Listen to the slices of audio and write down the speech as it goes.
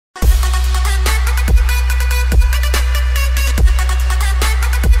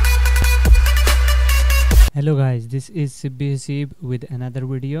Hello guys, this is Sib with another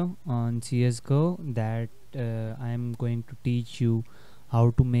video on CSGO that I am going to teach you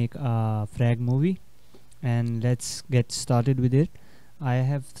how to make a frag movie, and let's get started with it. I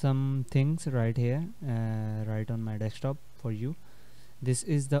have some things right here, right on my desktop for you. This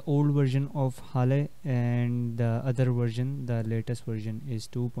is the old version of Hale, and the other version, the latest version, is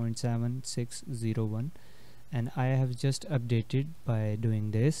 2.7601, and I have just updated by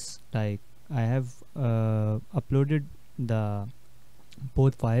doing this. Like, I have uploaded the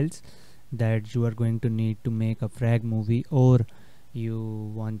both files that you are going to need to make a frag movie, or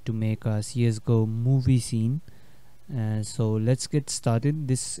you want to make a CSGO movie scene. So let's get started.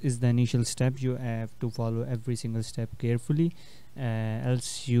 This is the initial step. You have to follow every single step carefully,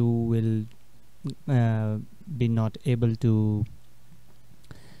 else you will be not able to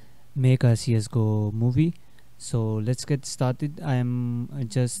make a CSGO movie. So let's get started. I am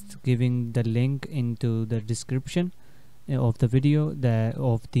just giving the link into the description of the video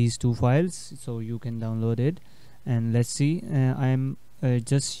of these two files, so you can download it. And let's see, I am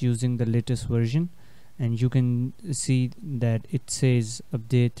just using the latest version, and you can see that it says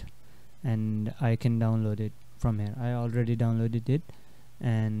update, and I can download it from here. I already downloaded it,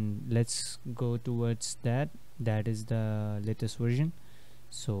 and let's go towards that is the latest version.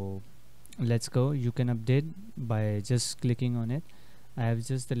 So let's go. You can update by just clicking on it. I have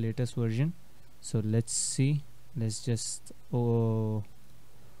just the latest version, so let's see. Let's just open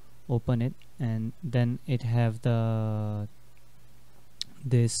it, and then it have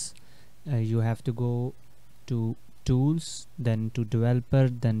this you have to go to tools, then to developer,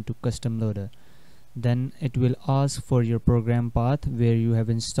 then to custom loader. Then it will ask for your program path where you have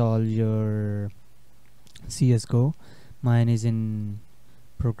installed your CSGO. Mine is in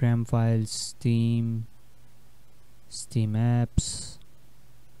program files, Steam apps,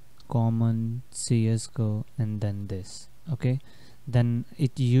 common, CSGO, and then this. Okay, then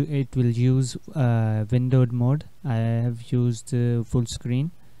it will use windowed mode. I have used full screen,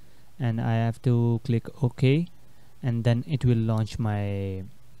 and I have to click OK, and then it will launch my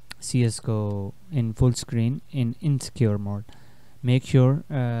CSGO in full screen in insecure mode. Make sure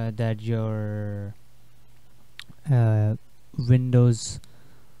that your Windows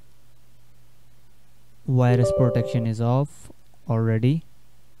virus protection is off already,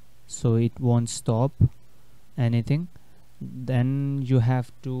 so it won't stop anything. Then you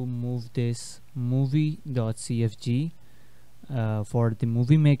have to move this Movie.cfg for the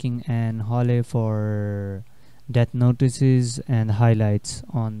movie making, and Hale for death notices and highlights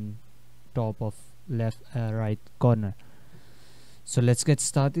on top of left right corner. So let's get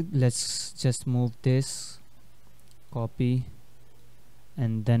started. Let's just move this, copy,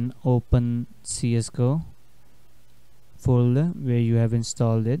 and then open CSGO folder where you have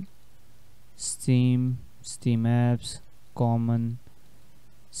installed it. Steam apps, common,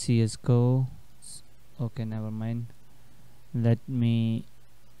 CSGO. Okay, never mind. Let me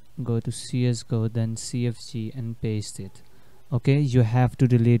go to CSGO, then CFG, and paste it. Okay, you have to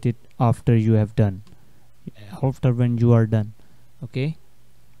delete it after you have done, after when you are done. Okay,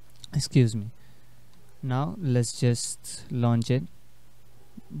 excuse me. Now let's just launch it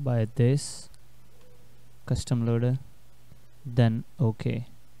by this custom loader, then OK.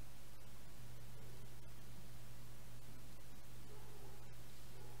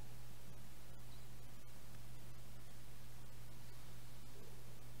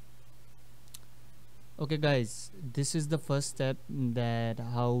 Okay guys, this is the first step, that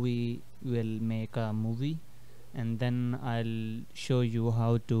how we will make a movie, and then I'll show you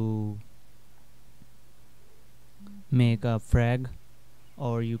how to make a frag,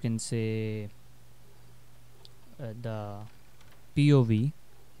 or you can say the POV,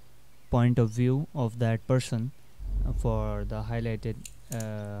 point of view of that person, for the highlighted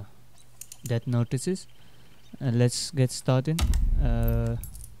death notices. Let's get started.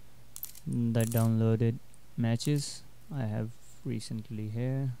 The downloaded matches I have recently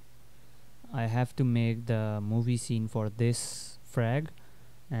here. I have to make the movie scene for this frag,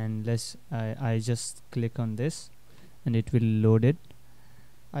 and I just click on this, and it will load it.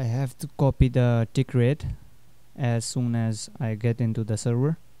 I have to copy the tick rate as soon as I get into the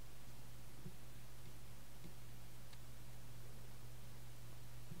server.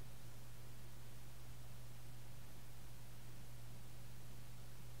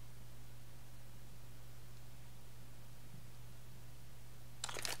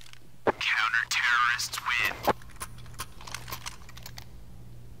 Counter-terrorists win.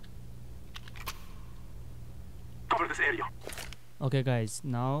 Cover this area. Okay guys,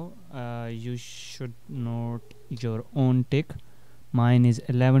 now you should note your own tick. Mine is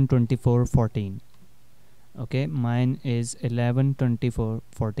 112414. Okay, mine is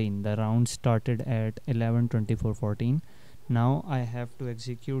 11:24:14. The round started at 11:24:14. Now I have to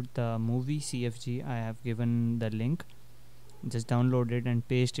execute the movie CFG. I have given the link. Just download it and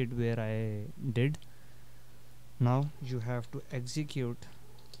paste it where I did. Now you have to execute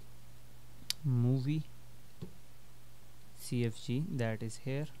movie CFG, that is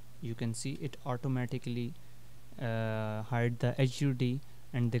here. You can see it automatically hide the HUD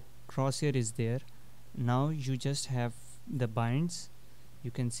and the crosshair is there. Now you just have the binds.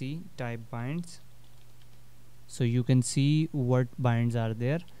 You can see type binds, so you can see what binds are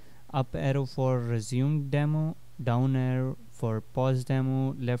there. Up arrow for resume demo, down arrow for pause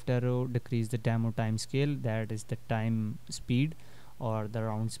demo, left arrow decrease the demo time scale, that is the time speed or the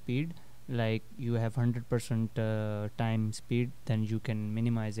round speed. Like you have 100% time speed, then you can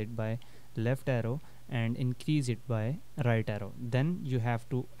minimize it by left arrow and increase it by right arrow. Then you have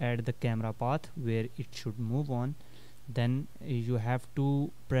to add the camera path where it should move on. Then you have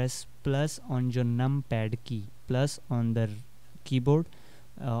to press plus on your numpad key, plus on the keyboard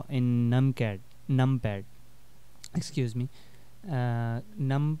in numpad excuse me,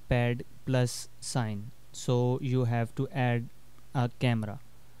 numpad plus sign. So you have to add a camera.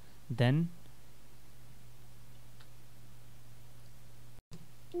 Then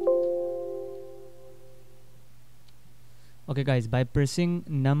okay guys, by pressing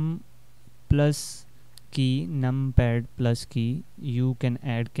numpad plus key, you can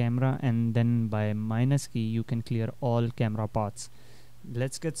add camera, and then by minus key you can clear all camera paths.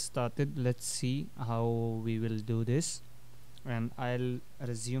 Let's get started. Let's see how we will do this. And I'll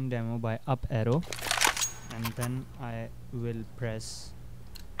resume demo by up arrow, and then I will press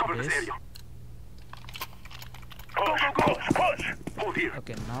Cover this this. area. Push! Hold here.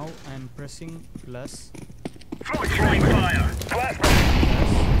 Okay, now I'm pressing plus, Throwing fire.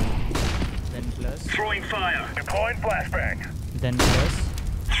 then plus, Throwing fire. Deploying flashbang. then plus.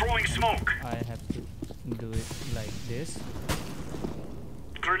 Throwing smoke. I have to do it like this.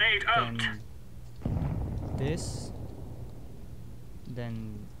 Grenade out. Then this,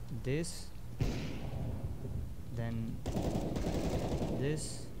 then this, then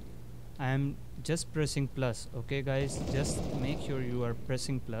this. I am just pressing plus. Okay guys, just make sure you are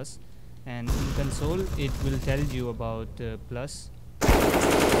pressing plus, and in console it will tell you about plus,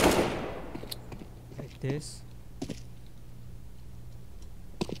 like this.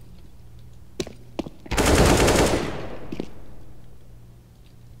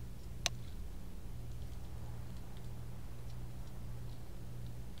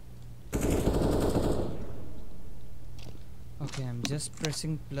 Okay, I'm just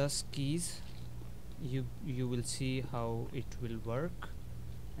pressing plus keys. You will see how it will work,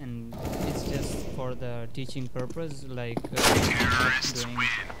 and it's just for the teaching purpose, like I'm not doing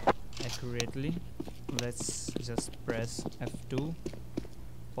accurately. Let's just press F2,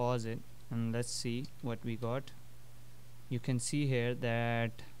 pause it, and let's see what we got. You can see here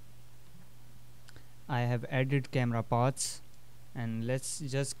that I have added camera paths, and let's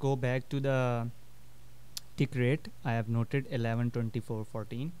just go back to the tick rate. I have noted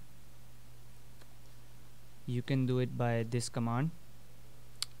 11:24:14. You can do it by this command.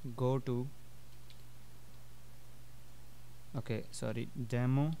 Go to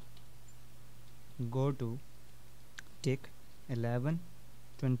demo, go to tick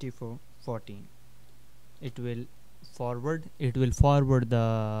 11:24:14. It will forward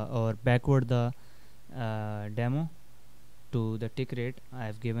the or backward the demo to the tick rate I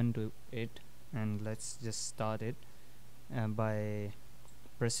have given to it. And let's just start it by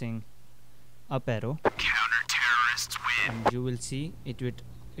pressing up arrow, Counter-terrorists win. and you will see it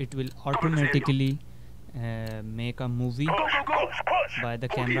will automatically make a movie Push! by the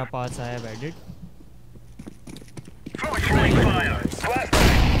camera paths I have added. Throwing fire.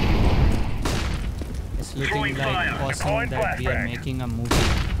 It's looking Throwing like fire. awesome Deploying that we are flashbang. making a movie.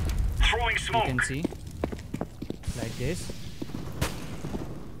 Throwing You smoke. can see like this.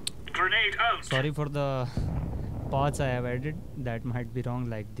 Grenade out. Sorry for the paths I have added, that might be wrong,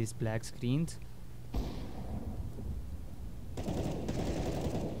 like these black screens.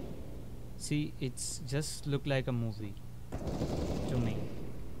 See, it's just look like a movie to me.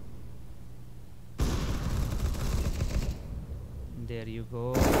 There you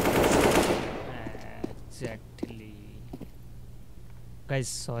go. Exactly. Guys,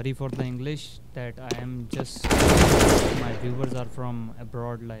 sorry for the English, that I am just my viewers are from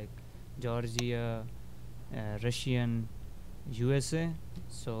abroad, like Georgia, Russian, USA,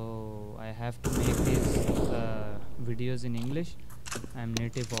 so I have to make these videos in English. I'm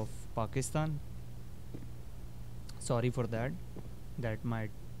native of Pakistan. Sorry for that. That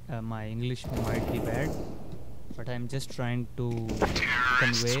might my English might be bad. but I'm just trying to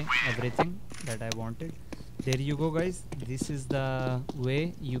convey everything that I wanted. There you go, guys. This is the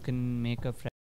way you can make a frag.